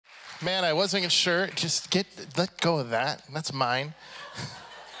Man, I wasn't sure. Just let go of that. That's mine.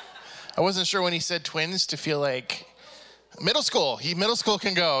 I wasn't sure when he said twins to feel like middle school. Middle school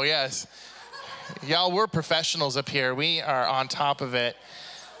can go, yes. Y'all, we're professionals up here. We are on top of it.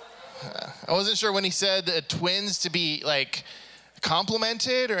 I wasn't sure when he said twins to be like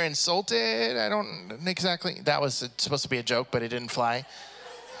complimented or insulted. I don't exactly. That was supposed to be a joke, but it didn't fly.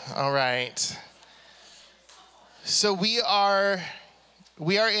 All right. So we are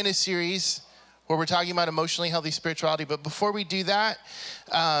in a series where we're talking about emotionally healthy spirituality. But before we do that,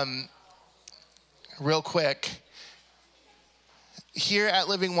 real quick, here at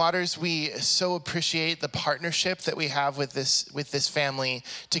Living Waters, we so appreciate the partnership that we have with this family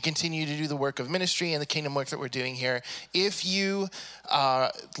to continue to do the work of ministry and the kingdom work that we're doing here. If you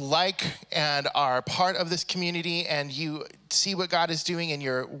like and are part of this community and you see what God is doing and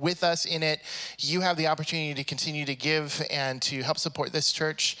you're with us in it, you have the opportunity to continue to give and to help support this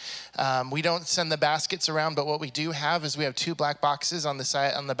church. We don't send the baskets around, but what we do have is we have 2 black boxes on the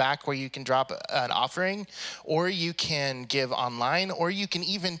side, on the back, where you can drop an offering, or you can give online, or you can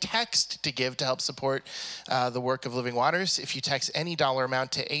even text to give to help support the work of Living Waters. If you text any dollar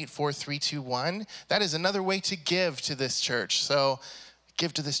amount to 84321, that is another way to give to this church. So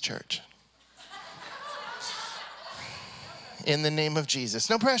give to this church. In the name of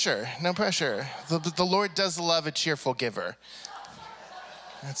Jesus. No pressure, no pressure. The Lord does love a cheerful giver.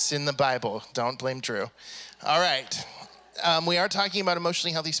 That's in the Bible. Don't blame Drew. All right. We are talking about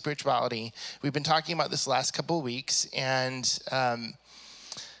emotionally healthy spirituality. We've been talking about this last couple of weeks. And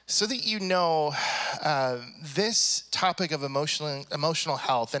so that you know, this topic of emotional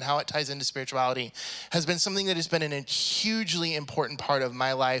health and how it ties into spirituality has been something that has been a hugely important part of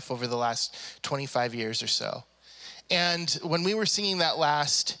my life over the last 25 years or so. And when we were singing that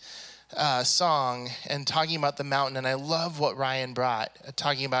last song and talking about the mountain, and I love what Ryan brought,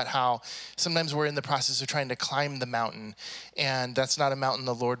 talking about how sometimes we're in the process of trying to climb the mountain, and that's not a mountain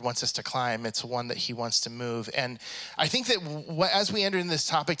the Lord wants us to climb. It's one that he wants to move. And I think that as we enter in this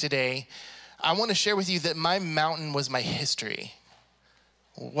topic today, I want to share with you that my mountain was my history,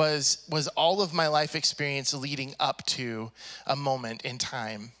 was all of my life experience leading up to a moment in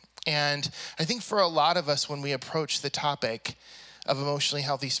time. And I think for a lot of us, when we approach the topic of emotionally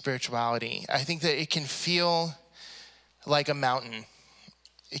healthy spirituality, I think that it can feel like a mountain.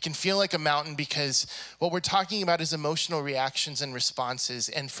 It can feel like a mountain because what we're talking about is emotional reactions and responses.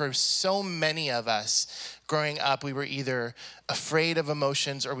 And for so many of us growing up, we were either afraid of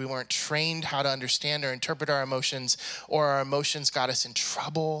emotions, or we weren't trained how to understand or interpret our emotions, or our emotions got us in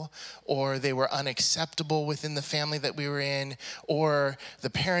trouble, or they were unacceptable within the family that we were in, or the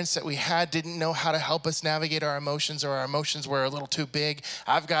parents that we had didn't know how to help us navigate our emotions, or our emotions were a little too big.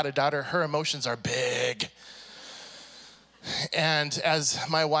 I've got a daughter, her emotions are big. And as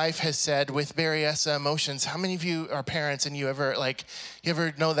my wife has said, with Berryessa emotions, how many of you are parents and you ever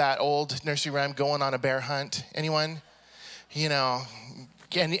know that old nursery rhyme, going on a bear hunt? Anyone? You know,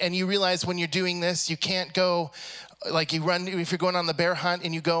 and you realize when you're doing this, you can't go, like you run, if you're going on the bear hunt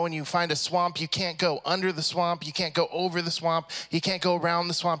and you go and you find a swamp, you can't go under the swamp, you can't go over the swamp, you can't go around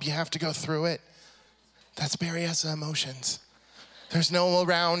the swamp, you have to go through it. That's emotions. There's no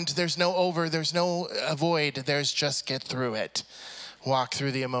around, there's no over, there's no avoid, there's just get through it. Walk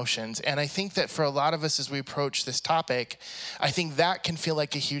through the emotions. And I think that for a lot of us as we approach this topic, I think that can feel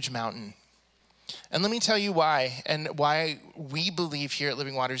like a huge mountain. And let me tell you why, and why we believe here at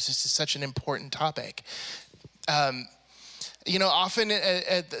Living Waters this is such an important topic. You know, often,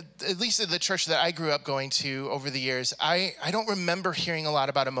 at least at the church that I grew up going to over the years, I don't remember hearing a lot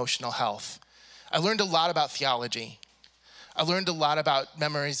about emotional health. I learned a lot about theology. I learned a lot about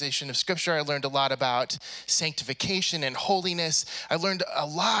memorization of scripture. I learned a lot about sanctification and holiness. I learned a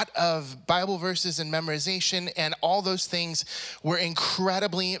lot of Bible verses and memorization, and all those things were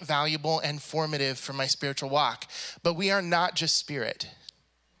incredibly valuable and formative for my spiritual walk. But we are not just spirit.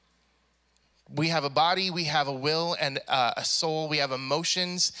 We have a body, we have a will and a soul, we have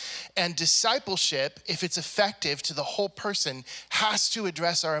emotions. And discipleship, if it's effective to the whole person, has to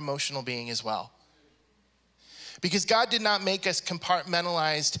address our emotional being as well. Because God did not make us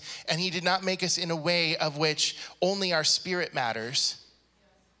compartmentalized, and he did not make us in a way of which only our spirit matters.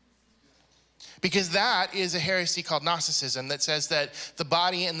 Because that is a heresy called Gnosticism that says that the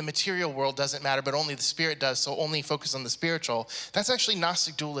body and the material world doesn't matter, but only the spirit does, so only focus on the spiritual. That's actually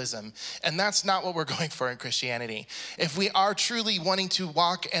Gnostic dualism, and that's not what we're going for in Christianity. If we are truly wanting to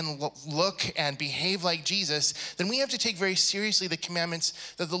walk and look and behave like Jesus, then we have to take very seriously the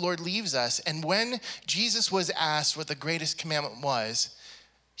commandments that the Lord leaves us. And when Jesus was asked what the greatest commandment was,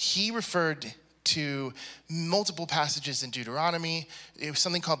 he referred to multiple passages in Deuteronomy. It was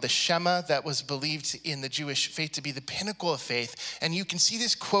something called the Shema that was believed in the Jewish faith to be the pinnacle of faith. And you can see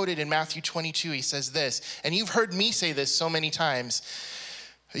this quoted in Matthew 22. He says this, and you've heard me say this so many times.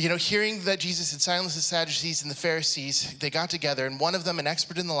 You know, hearing that Jesus had silenced the Sadducees and the Pharisees, they got together, and one of them, an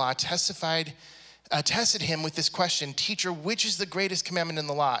expert in the law, tested him with this question, "Teacher, which is the greatest commandment in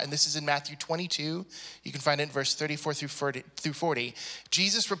the law?" And this is in Matthew 22. You can find it in verse 34 through 40.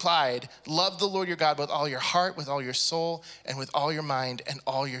 Jesus replied, "Love the Lord your God with all your heart, with all your soul, and with all your mind, and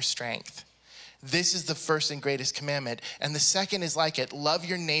all your strength. This is the first and greatest commandment. And the second is like it, love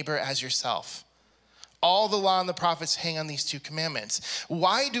your neighbor as yourself. All the law and the prophets hang on these two commandments."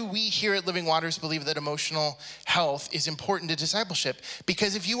 Why do we here at Living Waters believe that emotional health is important to discipleship?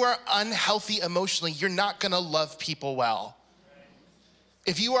 Because if you are unhealthy emotionally, you're not gonna love people well.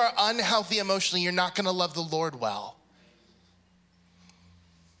 If you are unhealthy emotionally, you're not gonna love the Lord well.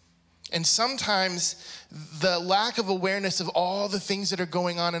 And sometimes the lack of awareness of all the things that are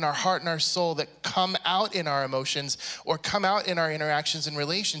going on in our heart and our soul that come out in our emotions or come out in our interactions and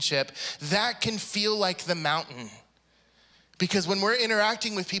relationship, that can feel like the mountain. Because when we're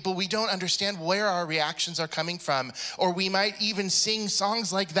interacting with people, we don't understand where our reactions are coming from. Or we might even sing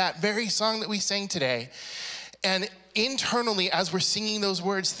songs like that very song that we sang today. And internally, as we're singing those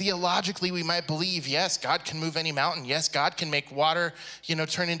words, theologically, we might believe, yes, God can move any mountain. Yes, God can make water,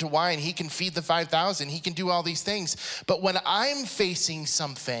 turn into wine. He can feed the 5,000. He can do all these things. But when I'm facing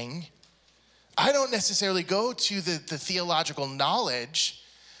something, I don't necessarily go to the theological knowledge.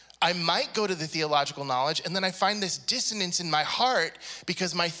 I might go to the theological knowledge, and then I find this dissonance in my heart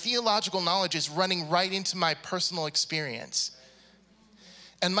because my theological knowledge is running right into my personal experience.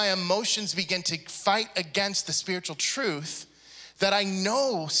 And my emotions begin to fight against the spiritual truth that I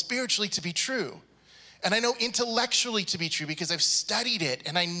know spiritually to be true. And I know intellectually to be true because I've studied it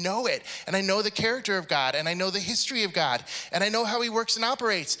and I know it. And I know the character of God and I know the history of God and I know how he works and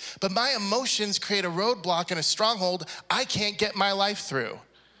operates. But my emotions create a roadblock and a stronghold I can't get my life through.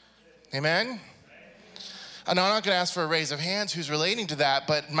 Amen? I know I'm not gonna ask for a raise of hands who's relating to that,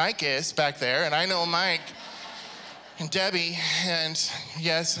 but Mike is back there, and I know Mike. And Debbie, and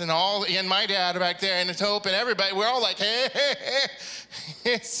yes, and my dad back there, and Hope, and everybody, we're all like, hey,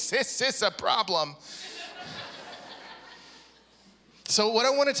 it's a problem. So what I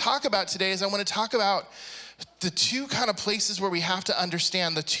want to talk about today is I want to talk about the two kind of places where we have to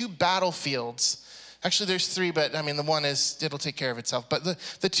understand, the two battlefields. Actually, there's three, but the one is, it'll take care of itself. But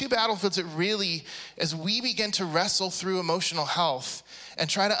the two battlefields that really, as we begin to wrestle through emotional health and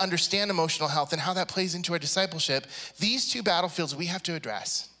try to understand emotional health and how that plays into our discipleship, these two battlefields we have to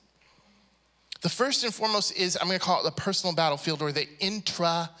address. The first and foremost is, I'm gonna call it the personal battlefield or the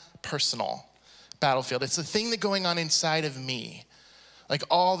intrapersonal battlefield. It's the thing that's going on inside of me, like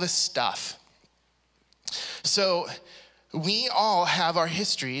all this stuff. So we all have our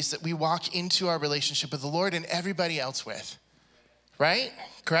histories that we walk into our relationship with the Lord and everybody else with, right?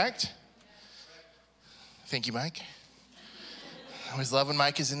 Correct? Thank you, Mike. I always love when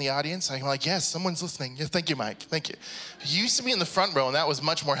Mike is in the audience. I'm like, yes, someone's listening. Yeah, thank you, Mike. Thank you. You used to be in the front row, and that was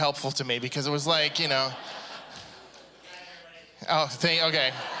much more helpful to me because it was like, Oh,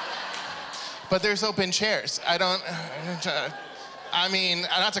 okay. But there's open chairs. Not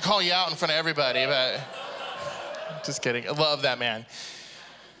to call you out in front of everybody, but just kidding. I love that man.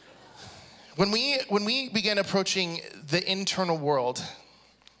 When we begin approaching the internal world,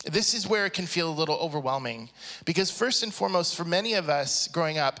 this is where it can feel a little overwhelming because first and foremost, for many of us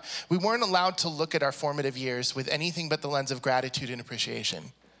growing up, we weren't allowed to look at our formative years with anything but the lens of gratitude and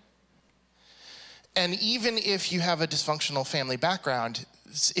appreciation. And even if you have a dysfunctional family background,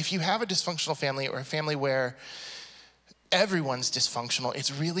 if you have a dysfunctional family or a family where everyone's dysfunctional,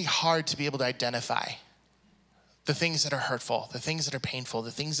 it's really hard to be able to identify the things that are hurtful, the things that are painful, the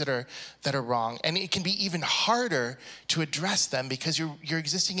things that are wrong. And it can be even harder to address them because you're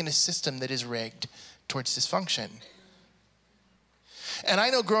existing in a system that is rigged towards dysfunction. And I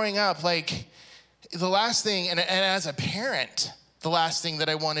know growing up, like the last thing, and as a parent, the last thing that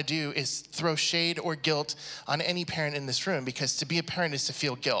I want to do is throw shade or guilt on any parent in this room because to be a parent is to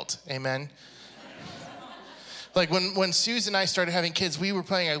feel guilt. Amen? Like when Susan and I started having kids, we were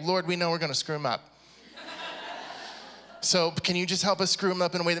playing, Lord, we know we're going to screw them up. So can you just help us screw them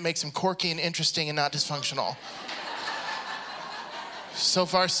up in a way that makes them quirky and interesting and not dysfunctional? So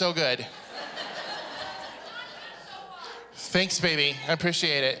far, so good. Thanks, baby. I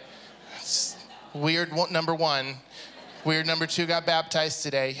appreciate it. It's weird number one. Weird number two got baptized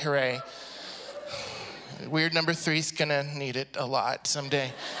today. Hooray. Weird number three's gonna need it a lot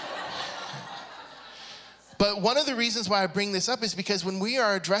someday. But one of the reasons why I bring this up is because when we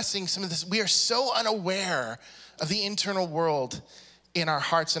are addressing some of this, we are so unaware of the internal world in our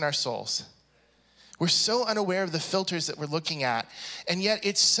hearts and our souls. We're so unaware of the filters that we're looking at, and yet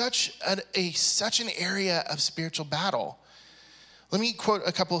it's such an area of spiritual battle. Let me quote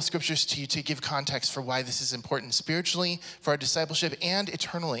a couple of scriptures to you to give context for why this is important spiritually, for our discipleship, and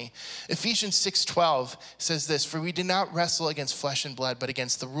eternally. Ephesians 6:12 says this, "For we do not wrestle against flesh and blood, but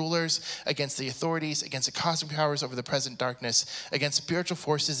against the rulers, against the authorities, against the cosmic powers over the present darkness, against spiritual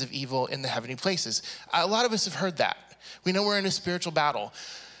forces of evil in the heavenly places." A lot of us have heard that. We know we're in a spiritual battle.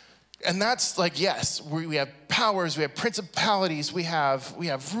 And that's like, yes, we have powers, we have principalities, we have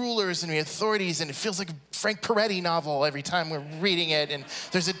rulers and we have authorities, and it feels like a Frank Peretti novel every time we're reading it, and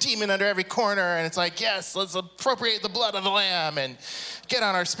there's a demon under every corner, and it's like, yes, let's appropriate the blood of the Lamb and get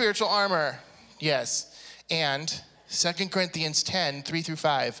on our spiritual armor. Yes. And 2 Corinthians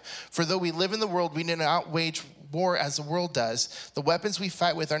 10:3-5, "For though we live in the world, we do not wage war as the world does. The weapons we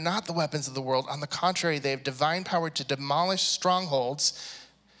fight with are not the weapons of the world. On the contrary, they have divine power to demolish strongholds.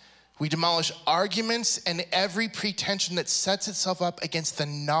 We demolish arguments and every pretension that sets itself up against the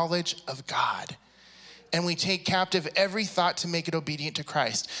knowledge of God. And we take captive every thought to make it obedient to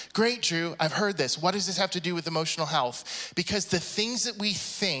Christ." Great, Drew, I've heard this. What does this have to do with emotional health? Because the things that we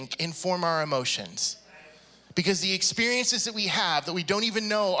think inform our emotions. Because the experiences that we have that we don't even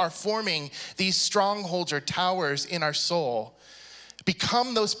know are forming these strongholds or towers in our soul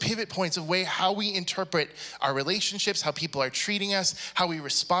become those pivot points of how we interpret our relationships, how people are treating us, how we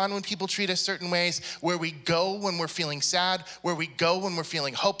respond when people treat us certain ways, where we go when we're feeling sad, where we go when we're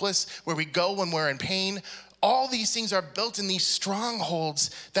feeling hopeless, where we go when we're in pain. All these things are built in these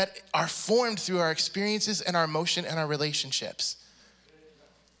strongholds that are formed through our experiences and our emotion and our relationships.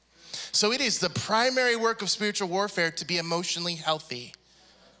 So it is the primary work of spiritual warfare to be emotionally healthy.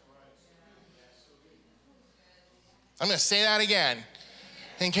 I'm going to say that again,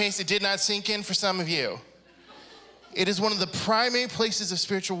 in case it did not sink in for some of you. It is one of the primary places of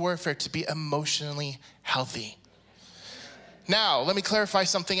spiritual warfare to be emotionally healthy. Now, let me clarify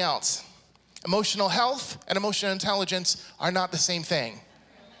something else. Emotional health and emotional intelligence are not the same thing.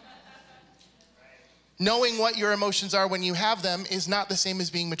 Knowing what your emotions are when you have them is not the same as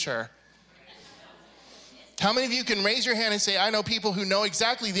being mature. How many of you can raise your hand and say, "I know people who know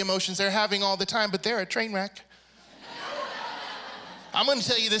exactly the emotions they're having all the time, but they're a train wreck"? I'm going to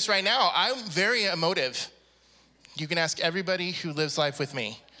tell you this right now. I'm very emotive. You can ask everybody who lives life with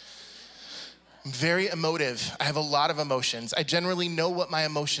me. I'm very emotive. I have a lot of emotions. I generally know what my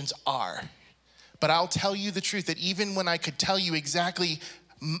emotions are. But I'll tell you the truth that even when I could tell you exactly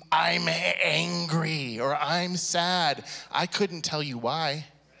I'm angry or I'm sad, I couldn't tell you why.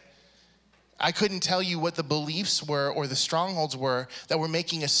 I couldn't tell you what the beliefs were or the strongholds were that were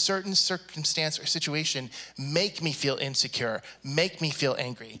making a certain circumstance or situation make me feel insecure, make me feel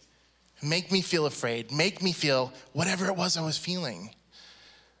angry, make me feel afraid, make me feel whatever it was I was feeling.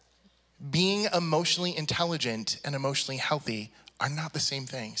 Being emotionally intelligent and emotionally healthy are not the same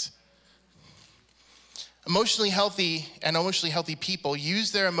things. Emotionally healthy and emotionally healthy people use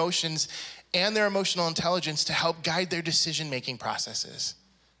their emotions and their emotional intelligence to help guide their decision-making processes,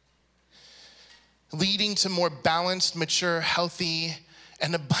 leading to more balanced, mature, healthy,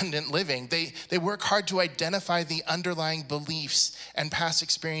 and abundant living. They work hard to identify the underlying beliefs and past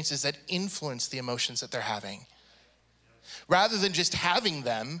experiences that influence the emotions that they're having. Rather than just having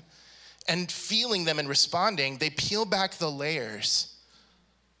them and feeling them and responding, they peel back the layers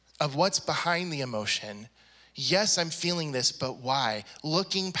of what's behind the emotion. Yes, I'm feeling this, but why?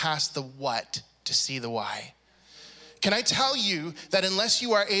 Looking past the what to see the why. Can I tell you that unless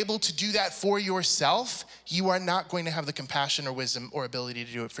you are able to do that for yourself, you are not going to have the compassion or wisdom or ability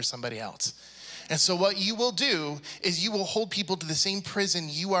to do it for somebody else. And so what you will do is you will hold people to the same prison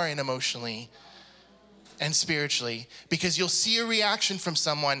you are in emotionally and spiritually, because you'll see a reaction from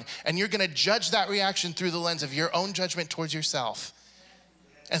someone and you're going to judge that reaction through the lens of your own judgment towards yourself.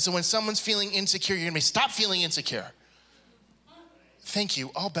 And so when someone's feeling insecure, you're going to be, "Stop feeling insecure." Thank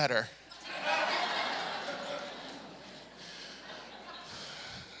you, all better.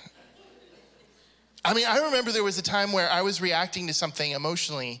 I mean, I remember there was a time where I was reacting to something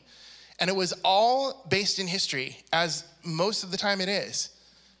emotionally, and it was all based in history, as most of the time it is.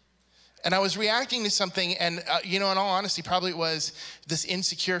 And I was reacting to something, and in all honesty, probably it was this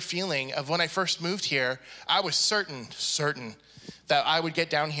insecure feeling of when I first moved here. I was certain that I would get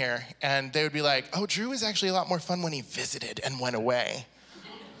down here, and they would be like, "Oh, Drew is actually a lot more fun when he visited and went away."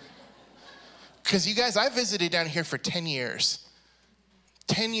 Because you guys, I visited down here for 10 years.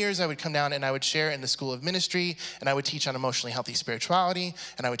 10 years I would come down and I would share in the school of ministry, and I would teach on emotionally healthy spirituality,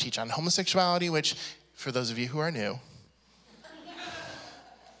 and I would teach on homosexuality, which for those of you who are new,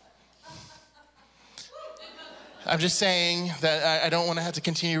 I'm just saying that I don't want to have to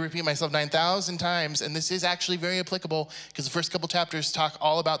continue to repeat myself 9,000 times, and this is actually very applicable because the first couple chapters talk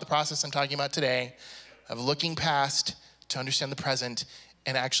all about the process I'm talking about today of looking past to understand the present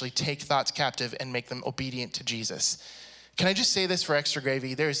and actually take thoughts captive and make them obedient to Jesus. Can I just say this for extra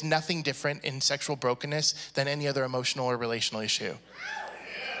gravy? There is nothing different in sexual brokenness than any other emotional or relational issue.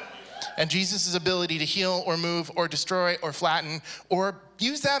 And Jesus' ability to heal or move or destroy or flatten or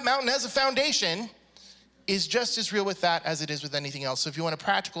use that mountain as a foundation is just as real with that as it is with anything else. So if you want a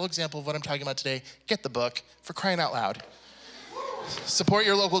practical example of what I'm talking about today, get the book, for crying out loud. Support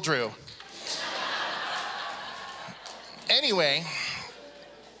your local Drew. Anyway,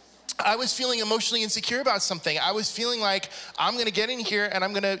 I was feeling emotionally insecure about something. I was feeling like I'm gonna get in here and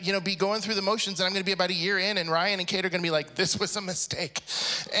I'm gonna, be going through the motions and I'm gonna be about a year in and Ryan and Kate are gonna be like, this was a mistake.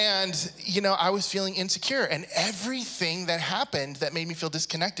 And, I was feeling insecure and everything that happened that made me feel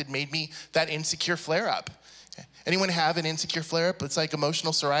disconnected made me that insecure flare up. Anyone have an insecure flare up? It's like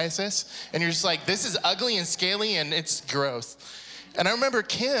emotional psoriasis and you're just like, this is ugly and scaly and it's gross. And I remember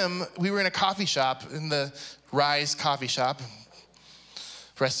Kim, we were in a coffee shop, in the Rise coffee shop,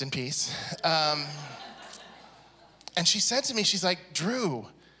 rest in peace. And she said to me, she's like, Drew,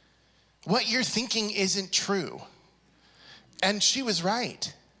 what you're thinking isn't true. And she was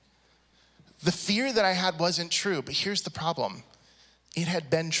right. The fear that I had wasn't true, but here's the problem. It had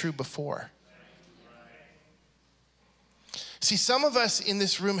been true before. See, some of us in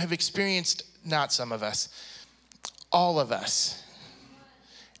this room have experienced, not some of us, all of us,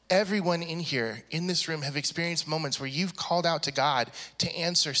 everyone in here, in this room, have experienced moments where you've called out to God to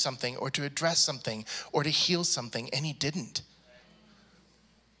answer something or to address something or to heal something, and he didn't.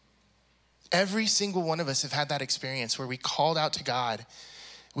 Every single one of us have had that experience where we called out to God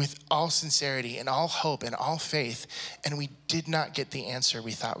with all sincerity and all hope and all faith, and we did not get the answer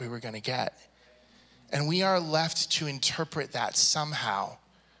we thought we were going to get. And we are left to interpret that somehow.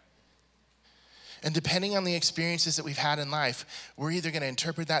 And depending on the experiences that we've had in life, we're either going to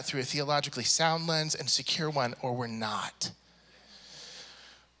interpret that through a theologically sound lens and secure one, or we're not.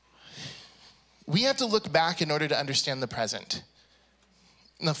 We have to look back in order to understand the present.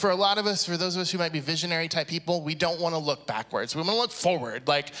 Now, for a lot of us, for those of us who might be visionary type people, we don't want to look backwards. We want to look forward.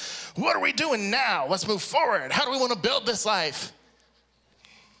 Like, what are we doing now? Let's move forward. How do we want to build this life?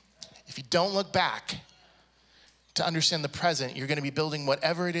 If you don't look back to understand the present, you're going to be building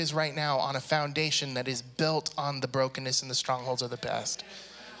whatever it is right now on a foundation that is built on the brokenness and the strongholds of the past.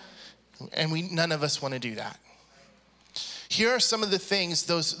 And none of us want to do that. Here are some of the things,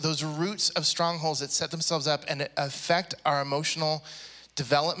 those roots of strongholds that set themselves up and affect our emotional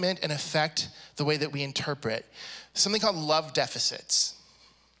development and affect the way that we interpret. Something called love deficits.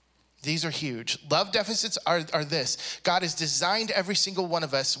 These are huge. Love deficits are this. God has designed every single one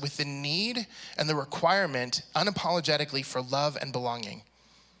of us with the need and the requirement unapologetically for love and belonging,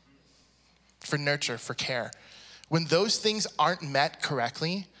 for nurture, for care. When those things aren't met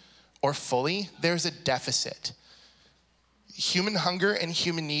correctly or fully, there's a deficit. Human hunger and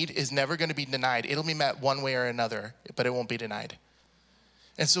human need is never going to be denied. It'll be met one way or another, but it won't be denied.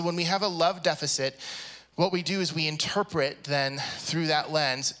 And so when we have a love deficit, what we do is we interpret then through that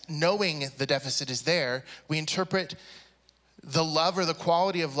lens, knowing the deficit is there, we interpret the love or the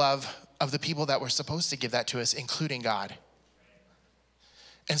quality of love of the people that were supposed to give that to us, including God.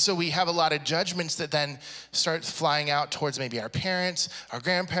 And so we have a lot of judgments that then start flying out towards maybe our parents, our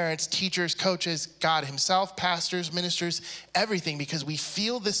grandparents, teachers, coaches, God himself, pastors, ministers, everything, because we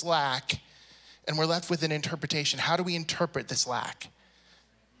feel this lack and we're left with an interpretation. How do we interpret this lack?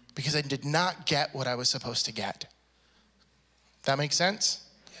 Because I did not get what I was supposed to get. That makes sense?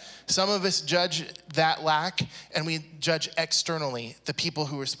 Some of us judge that lack and we judge externally the people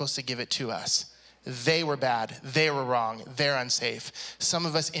who were supposed to give it to us. They were bad, they were wrong, they're unsafe. Some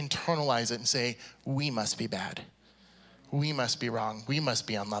of us internalize it and say, we must be bad. We must be wrong, we must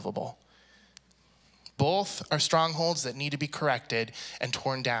be unlovable. Both are strongholds that need to be corrected and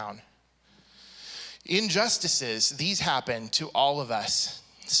torn down. Injustices, these happen to all of us.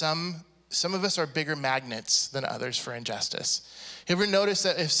 Some of us are bigger magnets than others for injustice. You ever notice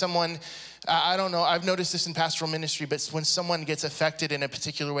that if someone, I don't know, I've noticed this in pastoral ministry, but when someone gets affected in a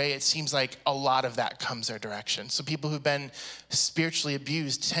particular way, it seems like a lot of that comes their direction. So people who've been spiritually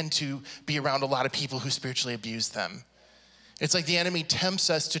abused tend to be around a lot of people who spiritually abuse them. It's like the enemy tempts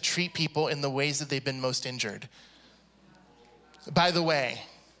us to treat people in the ways that they've been most injured. By the way,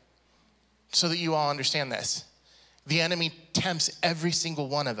 so that you all understand this, the enemy tempts every single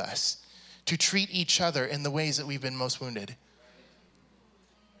one of us to treat each other in the ways that we've been most wounded.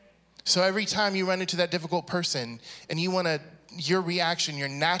 So every time you run into that difficult person and you want your reaction, your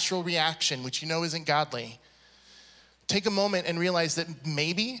natural reaction, which you know isn't godly, take a moment and realize that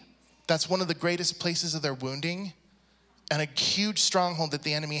maybe that's one of the greatest places of their wounding and a huge stronghold that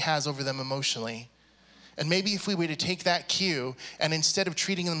the enemy has over them emotionally. And maybe if we were to take that cue and instead of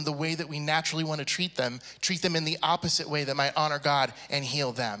treating them the way that we naturally want to treat them in the opposite way that might honor God and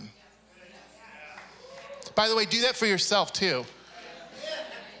heal them. By the way, do that for yourself too.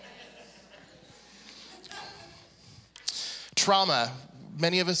 Trauma.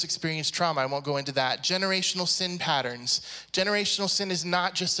 Many of us experience trauma. I won't go into that. Generational sin patterns. Generational sin is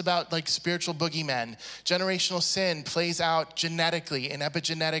not just about like spiritual boogeymen. Generational sin plays out genetically in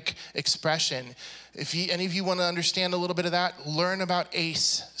epigenetic expression. If any of you want to understand a little bit of that, learn about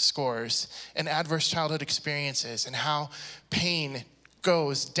ACE scores and adverse childhood experiences and how pain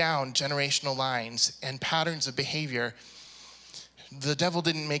goes down generational lines and patterns of behavior. The devil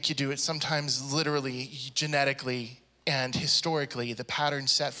didn't make you do it. Sometimes literally, genetically, and historically, the pattern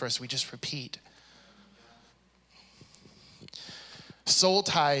set for us, we just repeat. Soul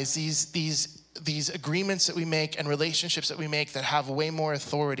ties, these agreements that we make and relationships that we make that have way more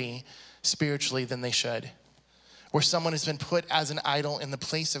authority spiritually than they should. Where someone has been put as an idol in the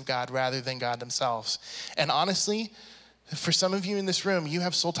place of God rather than God themselves. And honestly, for some of you in this room, you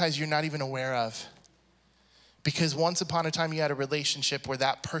have soul ties you're not even aware of. Because once upon a time, you had a relationship where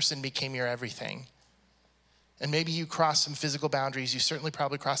that person became your everything. And maybe you crossed some physical boundaries. You certainly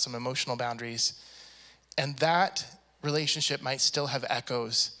probably crossed some emotional boundaries. And that relationship might still have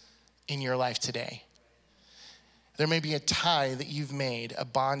echoes in your life today. There may be a tie that you've made, a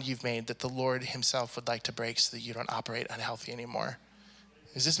bond you've made that the Lord himself would like to break so that you don't operate unhealthy anymore.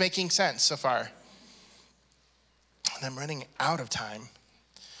 Is this making sense so far? And I'm running out of time.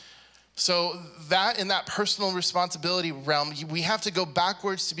 So that in that personal responsibility realm, we have to go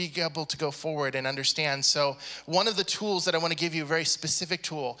backwards to be able to go forward and understand. So one of the tools that I want to give you, a very specific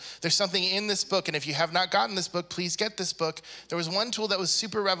tool. There's something in this book, and if you have not gotten this book, please get this book. There was one tool that was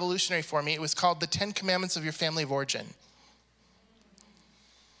super revolutionary for me. It was called the 10 Commandments of Your Family of Origin.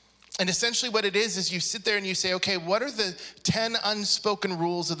 And essentially what it is you sit there and you say, okay, what are the 10 unspoken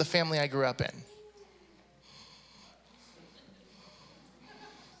rules of the family I grew up in?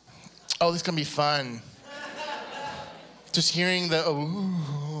 Oh, this is going to be fun. Just hearing the,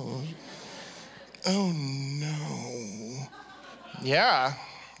 oh no. Yeah.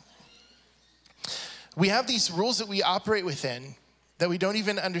 We have these rules that we operate within that we don't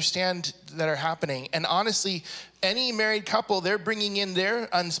even understand that are happening. And honestly, any married couple, they're bringing in their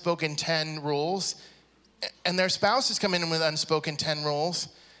unspoken 10 rules, and their spouses come in with unspoken 10 rules,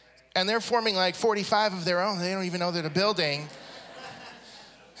 and they're forming like 45 of their own. They don't even know they're building.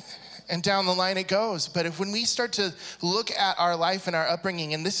 And down the line it goes. But when we start to look at our life and our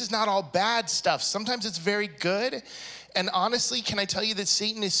upbringing, and this is not all bad stuff. Sometimes it's very good. And honestly, can I tell you that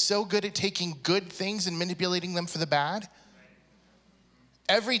Satan is so good at taking good things and manipulating them for the bad?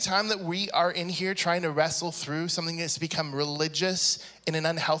 Every time that we are in here trying to wrestle through something that's become religious in an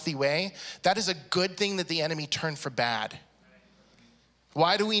unhealthy way, that is a good thing that the enemy turned for bad.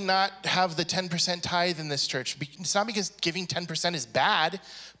 Why do we not have the 10% tithe in this church? It's not because giving 10% is bad.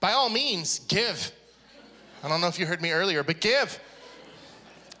 By all means, give. I don't know if you heard me earlier, but give.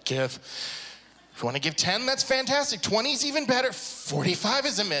 Give. If you want to give 10, that's fantastic. 20 is even better. 45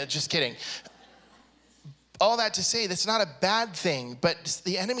 is just kidding. All that to say, that's not a bad thing, but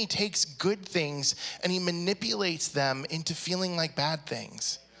the enemy takes good things and he manipulates them into feeling like bad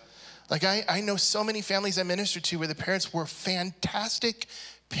things. Like I know so many families I minister to where the parents were fantastic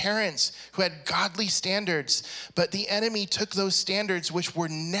parents who had godly standards, but the enemy took those standards, which were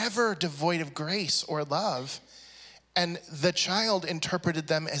never devoid of grace or love, and the child interpreted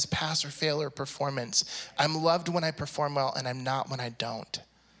them as pass or fail or performance. I'm loved when I perform well, and I'm not when I don't.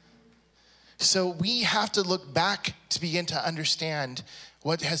 So we have to look back to begin to understand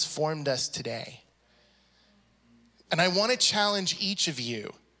what has formed us today. And I want to challenge each of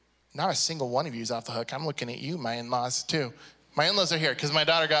you. Not a single one of you is off the hook. I'm looking at you, my in-laws, too. My in-laws are here because my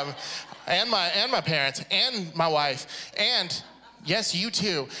daughter got me, and my parents, and my wife, and yes, you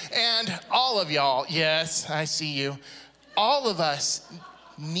too, and all of y'all. Yes, I see you. All of us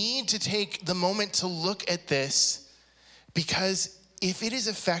need to take the moment to look at this, because if it is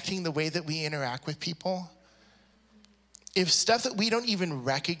affecting the way that we interact with people, if stuff that we don't even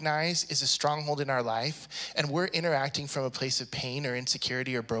recognize is a stronghold in our life, and we're interacting from a place of pain or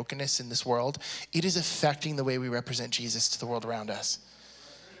insecurity or brokenness in this world, it is affecting the way we represent Jesus to the world around us.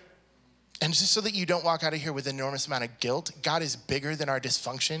 And just so that you don't walk out of here with an enormous amount of guilt, God is bigger than our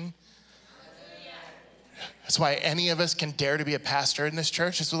dysfunction. That's why any of us can dare to be a pastor in this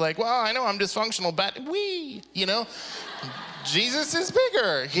church. It's like, well, I know I'm dysfunctional, but Jesus is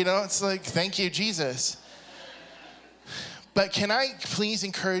bigger. It's like, thank you, Jesus. But can I please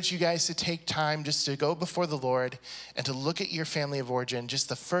encourage you guys to take time just to go before the Lord and to look at your family of origin, just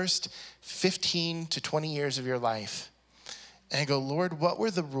the first 15 to 20 years of your life, and go, Lord, what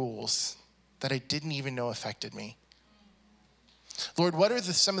were the rules that I didn't even know affected me? Lord, what are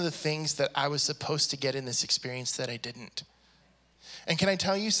some of the things that I was supposed to get in this experience that I didn't? And can I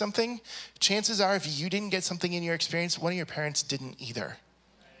tell you something? Chances are, if you didn't get something in your experience, one of your parents didn't either.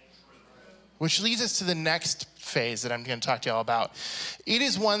 Which leads us to the next phase that I'm going to talk to y'all about. It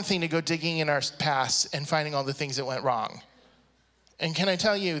is one thing to go digging in our past and finding all the things that went wrong. And can I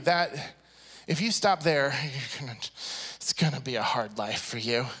tell you that if you stop there, it's going to be a hard life for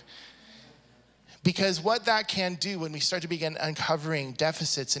you. Because what that can do when we start to begin uncovering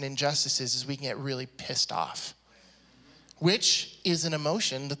deficits and injustices is we can get really pissed off, which is an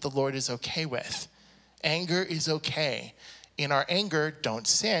emotion that the Lord is okay with. Anger is okay. In our anger, don't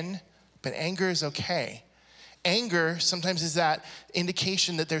sin, but anger is okay. Anger sometimes is that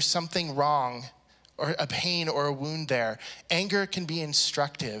indication that there's something wrong or a pain or a wound there. Anger can be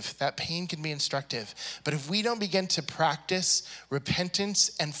instructive. That pain can be instructive. But if we don't begin to practice repentance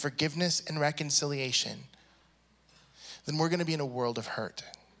and forgiveness and reconciliation, then we're going to be in a world of hurt.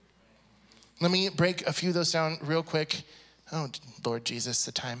 Let me break a few of those down real quick. Oh, Lord Jesus,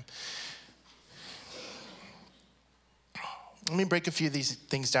 the time. Let me break a few of these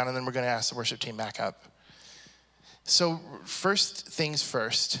things down, and then we're going to ask the worship team back up. So first things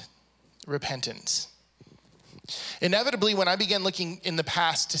first, repentance. Inevitably, when I began looking in the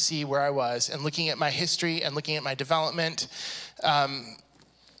past to see where I was and looking at my history and looking at my development,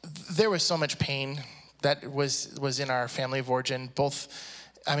 there was so much pain that was in our family of origin,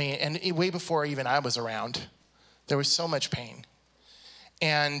 and way before even I was around. There was so much pain.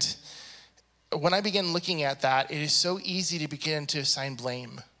 And when I began looking at that, it is so easy to begin to assign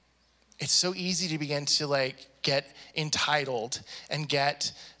blame. It's so easy to begin to get entitled and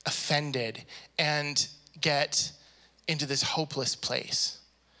get offended and get into this hopeless place.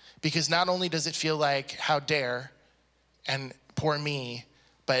 Because not only does it feel like, how dare, and poor me,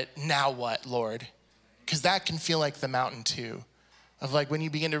 but now what, Lord? Because that can feel like the mountain too. Of when you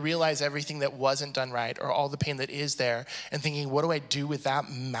begin to realize everything that wasn't done right or all the pain that is there and thinking, what do I do with that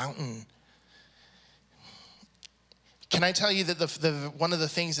mountain? Can I tell you that one of the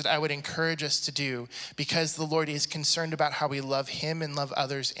things that I would encourage us to do, because the Lord is concerned about how we love him and love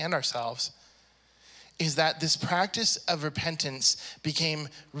others and ourselves, is that this practice of repentance became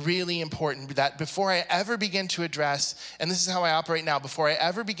really important. That before I ever begin to address, and this is how I operate now, before I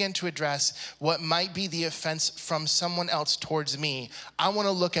ever begin to address what might be the offense from someone else towards me, I want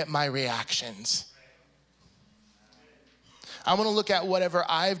to look at my reactions. I want to look at whatever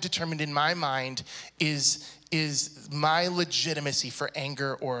I've determined in my mind is my legitimacy for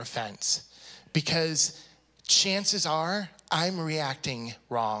anger or offense. Because chances are I'm reacting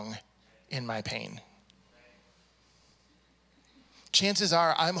wrong in my pain. Chances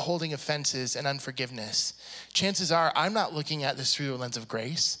are I'm holding offenses and unforgiveness. Chances are I'm not looking at this through the lens of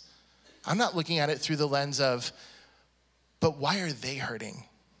grace. I'm not looking at it through the lens of, but why are they hurting?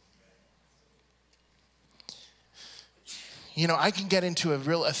 I can get into a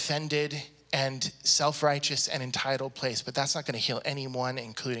real offended and self-righteous and entitled place, but that's not going to heal anyone,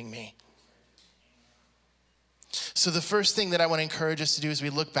 including me. So the first thing that I want to encourage us to do is we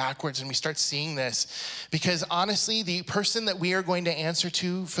look backwards and we start seeing this, because honestly, the person that we are going to answer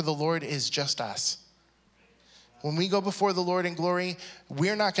to for the Lord is just us. When we go before the Lord in glory,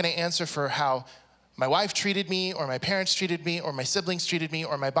 we're not going to answer for how my wife treated me or my parents treated me or my siblings treated me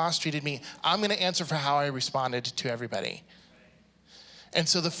or my boss treated me. I'm going to answer for how I responded to everybody. And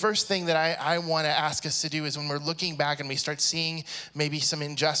so the first thing that I want to ask us to do is when we're looking back and we start seeing maybe some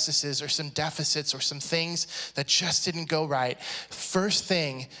injustices or some deficits or some things that just didn't go right, first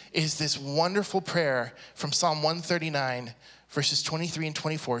thing is this wonderful prayer from Psalm 139, verses 23 and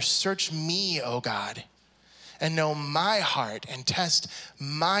 24. Search me, O God, and know my heart and test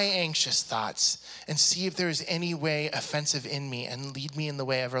my anxious thoughts and see if there is any way offensive in me and lead me in the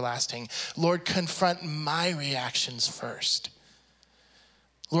way everlasting. Lord, confront my reactions first.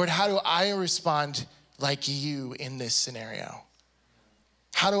 Lord, how do I respond like you in this scenario?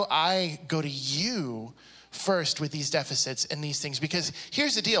 How do I go to you first with these deficits and these things? Because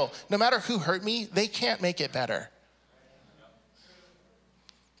here's the deal. No matter who hurt me, they can't make it better.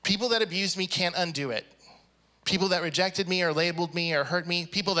 People that abused me can't undo it. People that rejected me or labeled me or hurt me,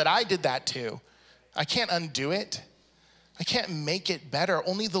 people that I did that to, I can't undo it. I can't make it better.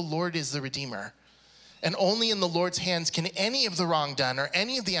 Only the Lord is the Redeemer. And only in the Lord's hands can any of the wrong done or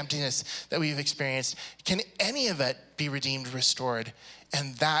any of the emptiness that we've experienced, can any of it be redeemed, restored.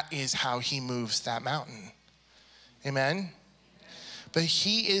 And that is how he moves that mountain. Amen? But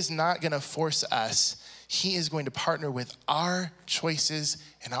he is not going to force us. He is going to partner with our choices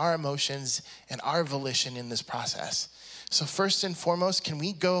and our emotions and our volition in this process. So first and foremost, can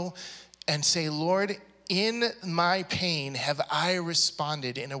we go and say, Lord, in my pain, have I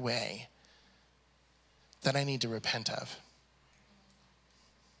responded in a way that I need to repent of?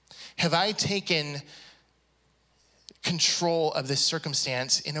 Have I taken control of this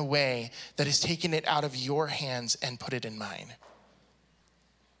circumstance in a way that has taken it out of your hands and put it in mine?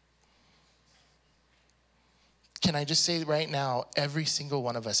 Can I just say right now, every single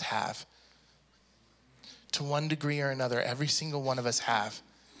one of us have. To one degree or another, every single one of us have.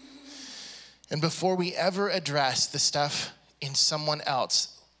 And before we ever address the stuff in someone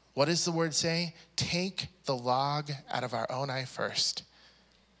else, what does the word say? Take the log out of our own eye first,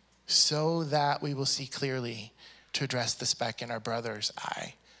 so that we will see clearly to address the speck in our brother's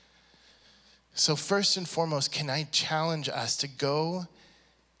eye. So first and foremost, can I challenge us to go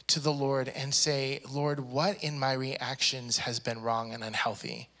to the Lord and say, Lord, what in my reactions has been wrong and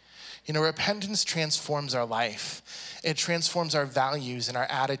unhealthy? You know, repentance transforms our life. It transforms our values and our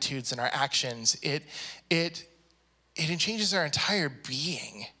attitudes and our actions. It changes our entire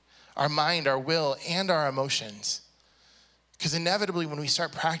being, our mind, our will, and our emotions. Because inevitably, when we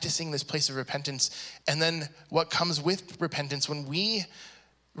start practicing this place of repentance, and then what comes with repentance, when we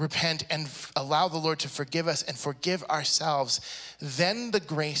repent and allow the Lord to forgive us and forgive ourselves, then the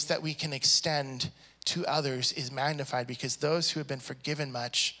grace that we can extend to others is magnified, because those who have been forgiven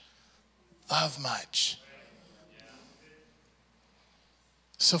much love much.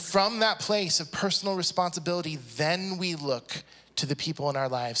 So from that place of personal responsibility, then we look to the people in our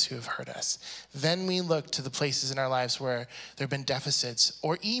lives who have hurt us. Then we look to the places in our lives where there have been deficits,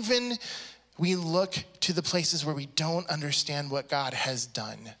 or even we look to the places where we don't understand what God has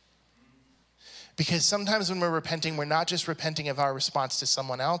done. Because sometimes when we're repenting, we're not just repenting of our response to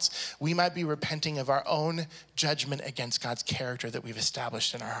someone else. We might be repenting of our own judgment against God's character that we've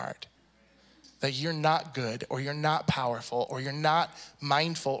established in our heart. That you're not good, or you're not powerful, or you're not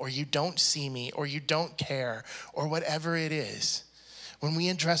mindful, or you don't see me, or you don't care, or whatever it is. When we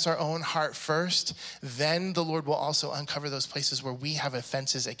address our own heart first, then the Lord will also uncover those places where we have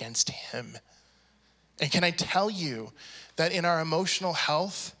offenses against him. And can I tell you that in our emotional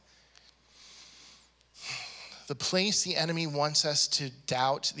health, the place the enemy wants us to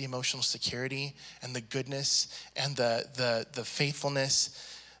doubt the emotional security and the goodness and the faithfulness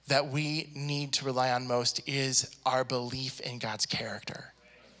that we need to rely on most is our belief in God's character.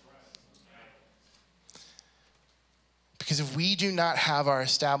 Because if we do not have our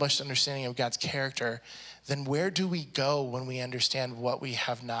established understanding of God's character, then where do we go when we understand what we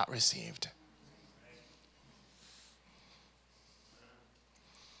have not received?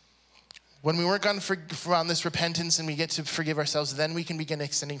 When we work on this repentance and we get to forgive ourselves, then we can begin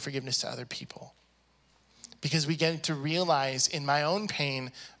extending forgiveness to other people. Because we get to realize in my own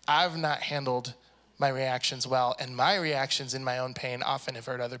pain, I've not handled my reactions well, and my reactions in my own pain often have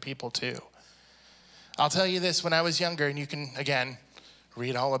hurt other people too. I'll tell you this, when I was younger, and you can, again,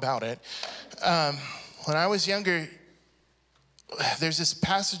 read all about it. When I was younger, there's this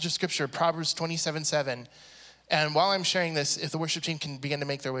passage of scripture, Proverbs 27:7. And while I'm sharing this, if the worship team can begin to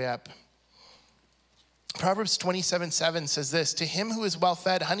make their way up. Proverbs 27:7 says this: to him who is well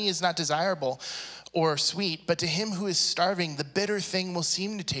fed, honey is not desirable or sweet, but to him who is starving, the bitter thing will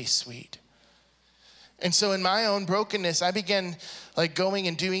seem to taste sweet. And so in my own brokenness, I began like going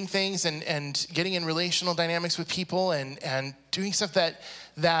and doing things and getting in relational dynamics with people and doing stuff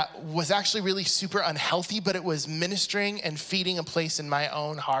that was actually really super unhealthy, but it was ministering and feeding a place in my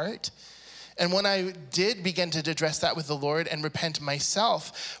own heart. And when I did begin to address that with the Lord and repent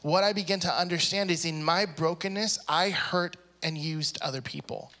myself, what I began to understand is in my brokenness, I hurt and used other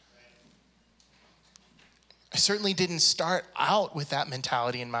people. I certainly didn't start out with that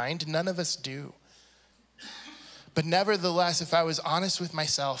mentality in mind. None of us do. But nevertheless, if I was honest with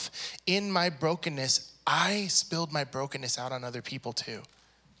myself, in my brokenness, I spilled my brokenness out on other people too.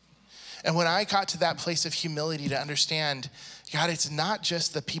 And when I got to that place of humility to understand, God, it's not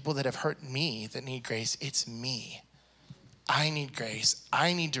just the people that have hurt me that need grace, it's me. I need grace.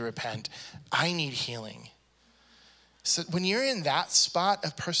 I need to repent. I need healing. So when you're in that spot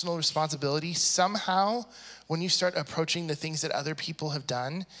of personal responsibility, somehow when you start approaching the things that other people have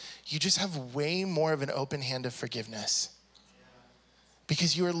done, you just have way more of an open hand of forgiveness.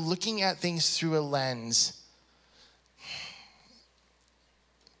 Because you are looking at things through a lens.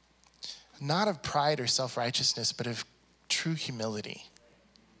 not of pride or self-righteousness, but of true humility.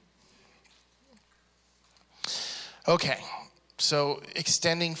 Okay, so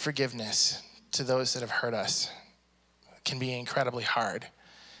extending forgiveness to those that have hurt us can be incredibly hard.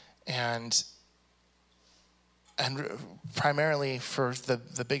 And primarily for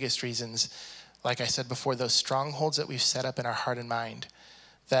the biggest reasons, like I said before, those strongholds that we've set up in our heart and mind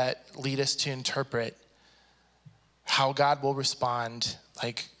that lead us to interpret how God will respond,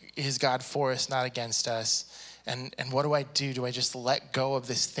 like, is God for us, not against us? And what do I do? Do I just let go of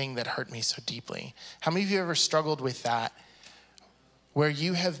this thing that hurt me so deeply? How many of you ever struggled with that? Where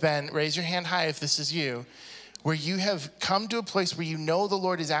you have been, raise your hand high if this is you, where you have come to a place where you know the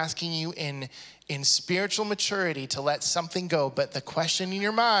Lord is asking you in spiritual maturity to let something go, but the question in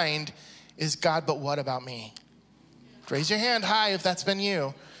your mind is, God, but what about me? Raise your hand high if that's been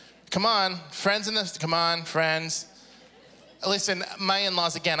you. Come on, friends in this, come on, friends. Listen, my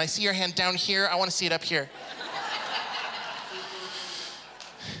in-laws again, I see your hand down here. I want to see it up here.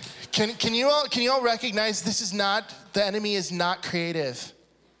 Can you all recognize this is not, the enemy is not creative.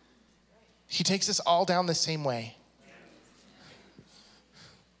 He takes us all down the same way.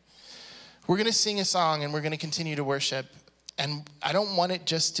 We're going to sing a song and we're going to continue to worship. And I don't want it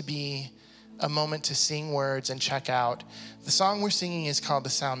just to be a moment to sing words and check out. The song we're singing is called A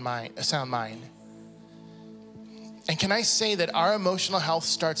Sound Mind. And can I say that our emotional health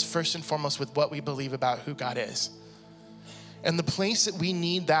starts first and foremost with what we believe about who God is. And the place that we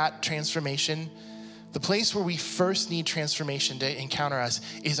need that transformation, the place where we first need transformation to encounter us,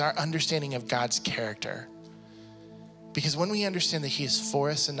 is our understanding of God's character. Because when we understand that he is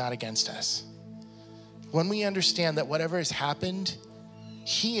for us and not against us, when we understand that whatever has happened,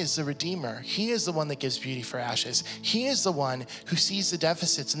 he is the Redeemer. He is the one that gives beauty for ashes. He is the one who sees the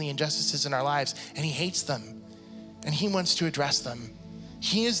deficits and the injustices in our lives, and he hates them, and he wants to address them.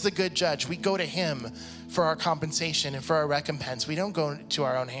 He is the good judge. We go to him for our compensation and for our recompense. We don't go to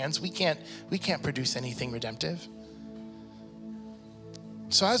our own hands. We can't produce anything redemptive.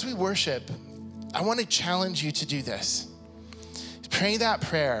 So as we worship, I want to challenge you to do this. Pray that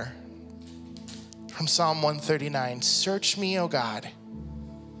prayer from Psalm 139. Search me, O God,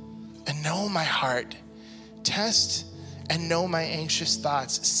 and know my heart. Test and know my anxious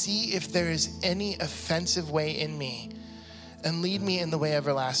thoughts. See if there is any offensive way in me, and lead me in the way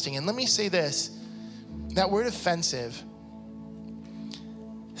everlasting. And let me say this, that word offensive,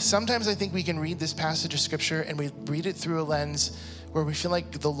 sometimes I think we can read this passage of scripture and we read it through a lens where we feel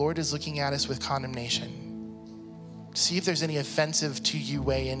like the Lord is looking at us with condemnation. See if there's any offensive to you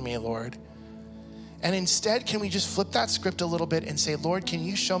way in me, Lord. And instead, can we just flip that script a little bit and say, Lord, can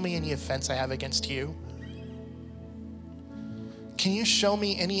you show me any offense I have against you? Can you show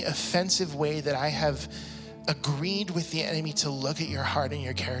me any offensive way that I have agreed with the enemy to look at your heart and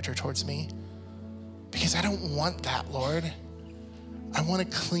your character towards me? Because I don't want that, Lord. I want a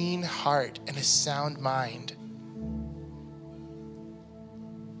clean heart and a sound mind.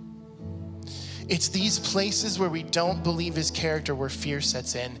 It's these places where we don't believe his character, where fear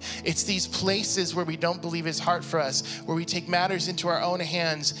sets in. It's these places where we don't believe his heart for us, where we take matters into our own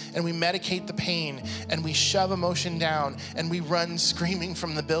hands and we medicate the pain and we shove emotion down and we run screaming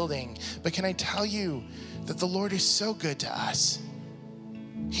from the building. But can I tell you that the Lord is so good to us?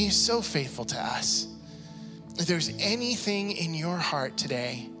 He is so faithful to us. If there's anything in your heart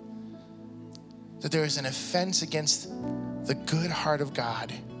today that there is an offense against the good heart of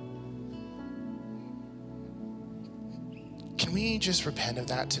God, can we just repent of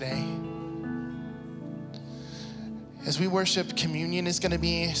that today? As we worship, communion is going to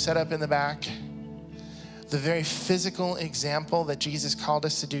be set up in the back. The very physical example that Jesus called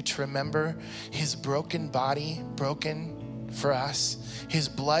us to do, to remember his broken body, broken for us, his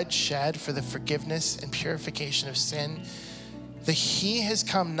blood shed for the forgiveness and purification of sin, that he has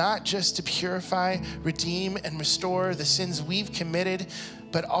come not just to purify, redeem, and restore the sins we've committed,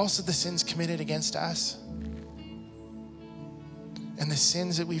 but also the sins committed against us. And the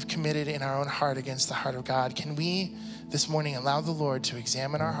sins that we've committed in our own heart against the heart of God. Can we this morning allow the Lord to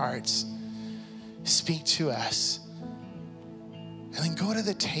examine our hearts, speak to us, and then go to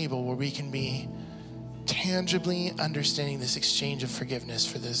the table where we can be tangibly understanding this exchange of forgiveness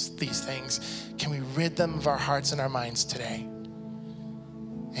for these things? Can we rid them of our hearts and our minds today?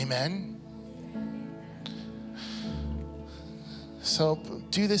 Amen. So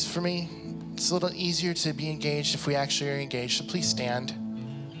do this for me. It's a little easier to be engaged if we actually are engaged. So please stand.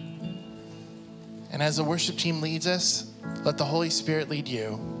 And as the worship team leads us, let the Holy Spirit lead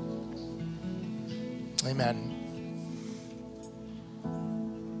you. Amen.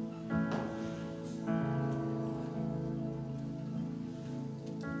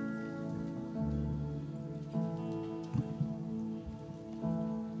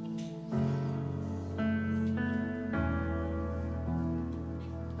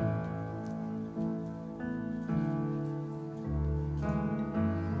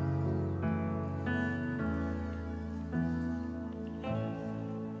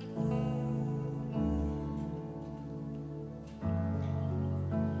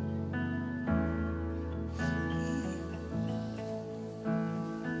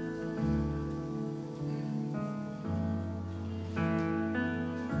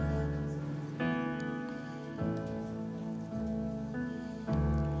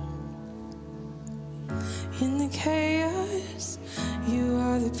 In the chaos, you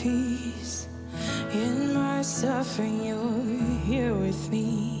are the peace. In my suffering, you're here with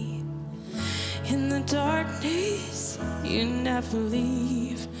me. In the darkness, you never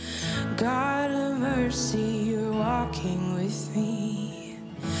leave. God of mercy, you're walking with me.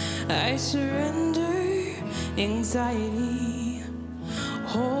 I surrender anxiety.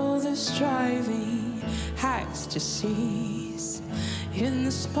 All the striving has to cease. In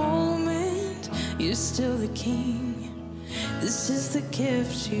this moment, you're still the King. This is the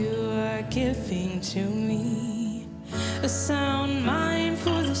gift you are giving to me. A sound mind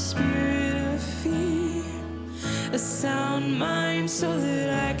for the spirit of fear. A sound mind so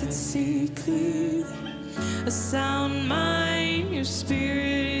that I can see clearly. A sound mind, your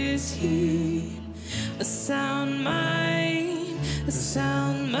spirit is here. A sound mind, a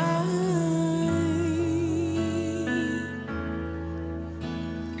sound mind.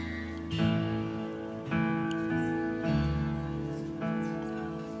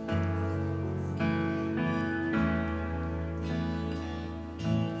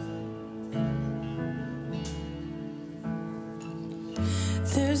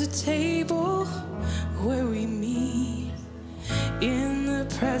 There's a table where we meet in the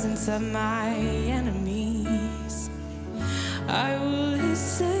presence of my enemies. I will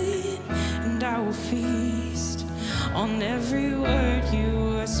listen and I will feast on every word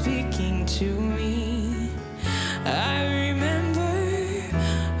you are speaking to me. I remember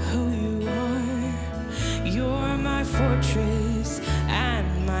who you are. You're my fortress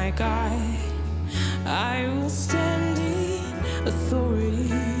and my God. I will stand in authority.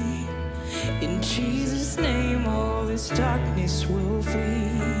 In Jesus' name, all this darkness will flee.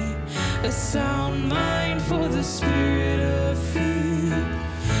 A sound mind for the spirit of fear.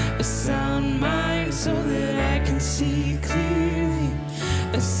 A sound mind so that I can see clearly.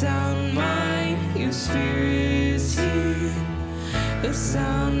 A sound mind, your spirit is here. A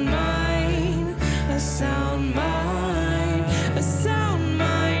sound mind, a sound mind. A sound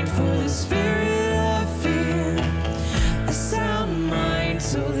mind for the spirit of fear. A sound mind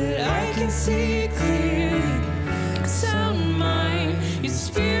so that I can see clearly. A sound mind, your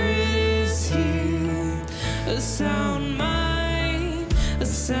spirit is here. A sound mind, a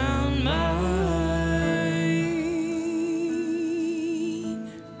sound mind.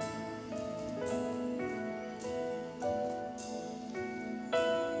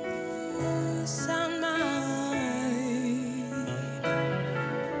 A sound mind.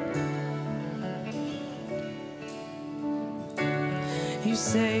 You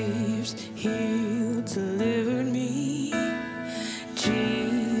saved, healed, delivered me.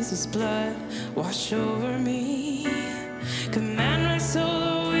 Jesus' blood wash over me. Command my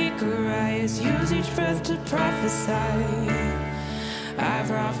soul awake, arise. Use each breath to prophesy. I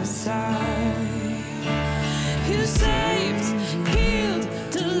prophesy. You saved, healed,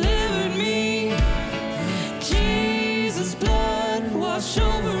 delivered me. Jesus' blood wash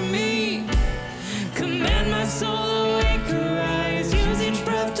over me. Command my soul awake, arise. Use each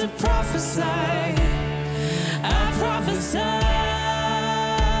breath to prophesy. I prophesy.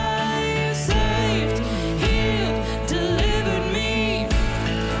 You saved, healed, delivered me.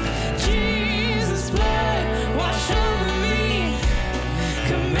 Jesus' blood wash over me.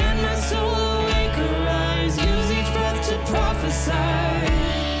 Command my soul awake, arise. Use each breath to prophesy.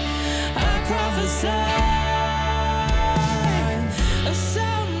 I prophesy. A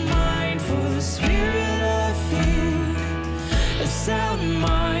sound mind for the spirit of fear. A sound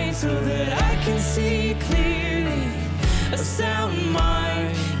mind so that I can see clearly. A sound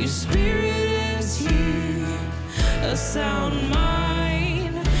mind, your spirit is here. A sound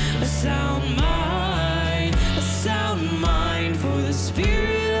mind, a sound mind. A sound mind for the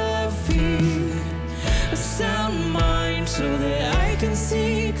spirit of fear. A sound mind so that I can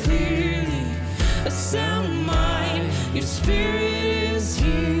see clearly. A sound mind, your spirit is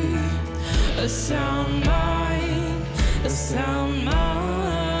here. A sound mind, a sound mind.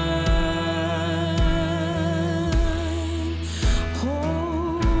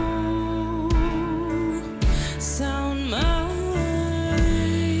 Oh, sound mind.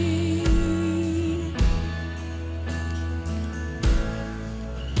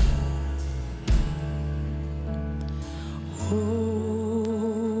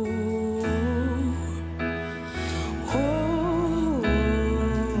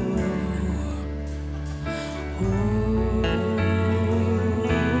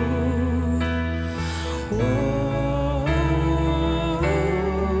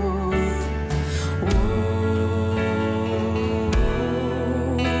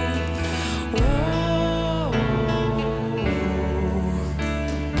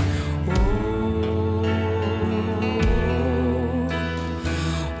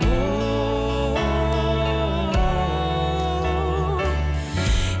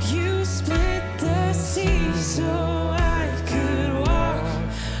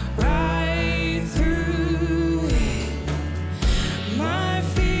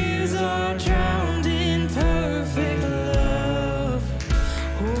 are drowned in perfect love.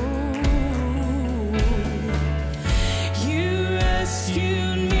 Oh, you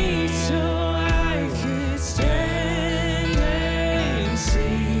rescued me so I could stand and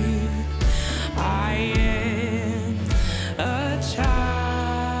see. I am a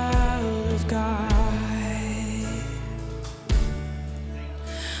child of God.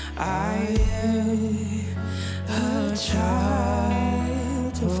 I am a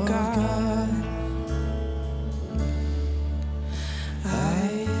child of God. I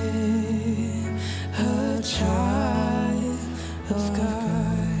am a child of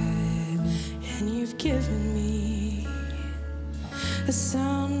God. And you've given me a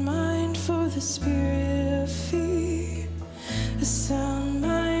sound mind for the spirit of fear, a sound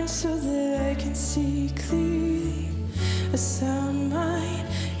mind so that I can see clearly, a sound mind,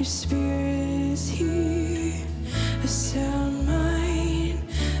 your spirit is here, a sound mind,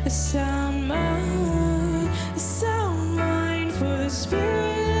 a sound mind, a sound mind for the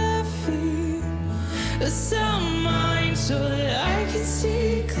spirit of fear, a sound mind so that I can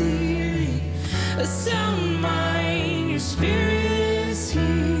see clearly, a sound mind, your spirit is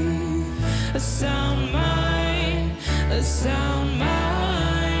here, a sound mind, a sound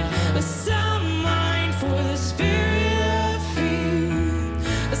mind, a sound mind for the spirit of fear,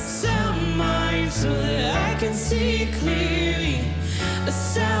 a sound mind so that I can see clearly, a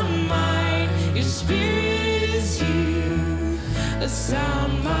sound mind, your spirit is here, a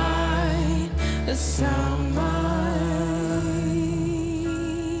sound mind, a sound mind,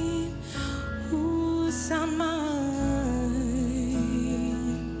 ooh, a sound mind.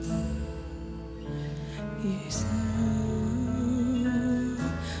 Yes,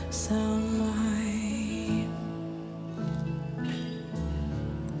 sound mind.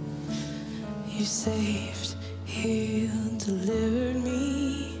 You saved, healed, delivered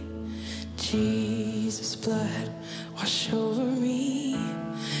me. Jesus' blood wash over me.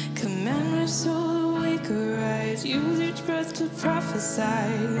 Command my soul to wake, arise. Use each breath to prophesy.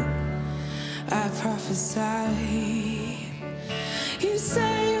 I prophesy. You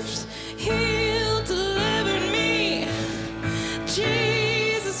saved, healed, delivered me.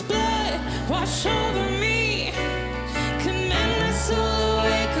 Jesus' blood wash over me. Command my soul to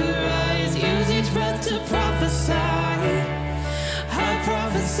wake, arise. Use each breath to prophesy. I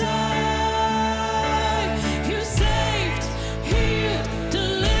prophesy. You saved, healed,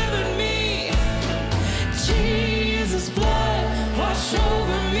 delivered me. Jesus' blood wash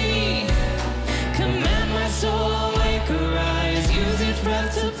over me. Command my soul awake, arise. Use each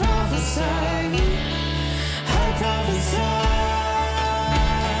breath to prophesy. I prophesy.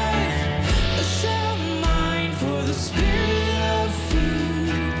 A sound mind for the spirit of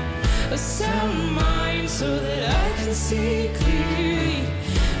fear, a sound mind so that I can see clearly,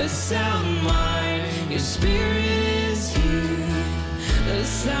 a sound mind, your spirit is here, a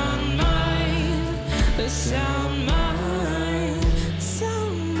sound mind, a sound mind,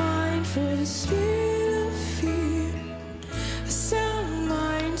 sound mind for the spirit of fear, a sound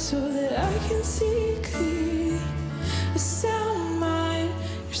mind so that I can see clearly, a sound mind,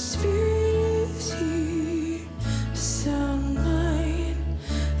 your spirit is here, a sound mind,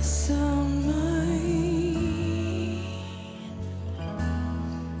 a sound mind.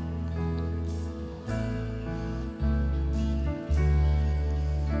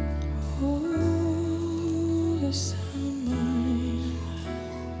 Oh, a sound mind.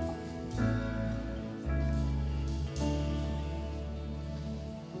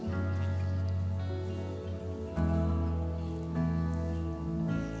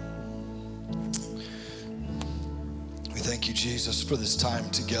 We thank you, Jesus, for this time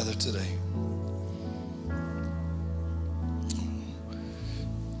together today.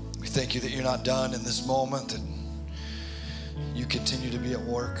 We thank you that you're not done in this moment, that you continue to be at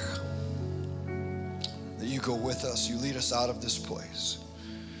work, that you go with us, you lead us out of this place.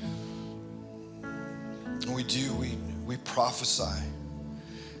 And we prophesy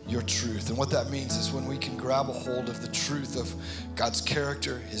your truth. And what that means is when we can grab a hold of the truth of God's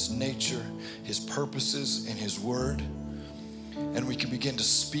character, his nature, his purposes, and his word, and we can begin to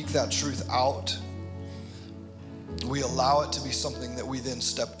speak that truth out, we allow it to be something that we then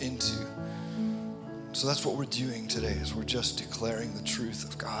step into. So that's what we're doing today, is we're just declaring the truth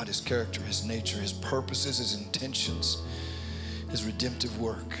of God, his character, his nature, his purposes, his intentions, his redemptive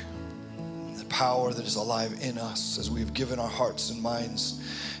work, the power that is alive in us as we've given our hearts and minds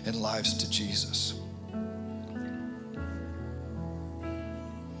and lives to Jesus.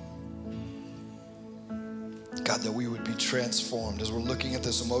 God, that we would be transformed as we're looking at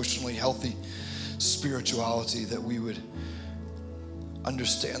this emotionally healthy spirituality, that we would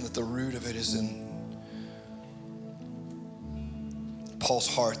understand that the root of it is in Paul's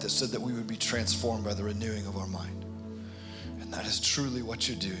heart that said that we would be transformed by the renewing of our mind. And that is truly what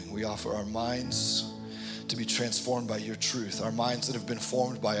you're doing. We offer our minds to be transformed by your truth, our minds that have been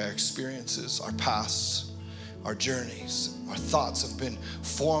formed by our experiences, our pasts, our journeys. Our thoughts have been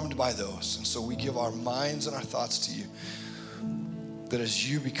formed by those. And so we give our minds and our thoughts to you, that as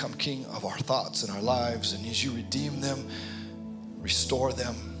you become king of our thoughts and our lives, and as you redeem them, restore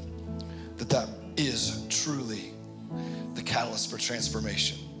them, that is truly the catalyst for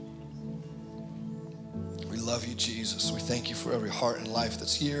transformation. We love you, Jesus. We thank you for every heart and life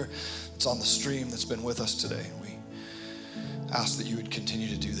that's here, that's on the stream, that's been with us today. We ask that you would continue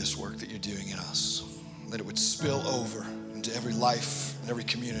to do this work that you're doing in us, that it would spill over into every life and every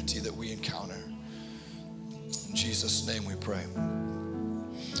community that we encounter. In Jesus' name we pray.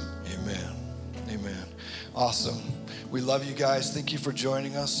 Amen. Amen. Awesome. We love you guys. Thank you for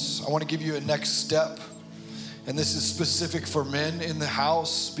joining us. I want to give you a next step. And this is specific for men in the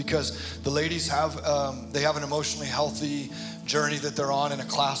house, because the ladies have they have an emotionally healthy journey that they're on in a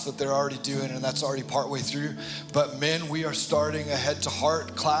class that they're already doing, and that's already partway through. But men, we are starting a head to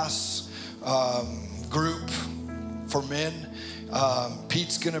heart class group for men.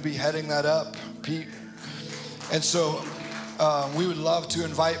 Pete's going to be heading that up. Pete. And so we would love to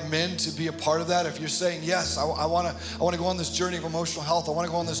invite men to be a part of that. If you're saying, yes, I want to go on this journey of emotional health. I want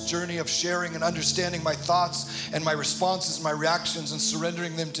to go on this journey of sharing and understanding my thoughts and my responses, my reactions, and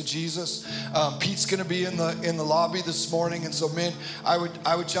surrendering them to Jesus. Pete's going to be in the lobby this morning. And so, men, I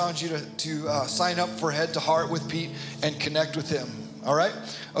would challenge you to sign up for Head to Heart with Pete and connect with him. All right?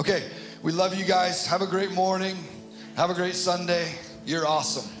 Okay. We love you guys. Have a great morning. Have a great Sunday. You're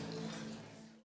awesome.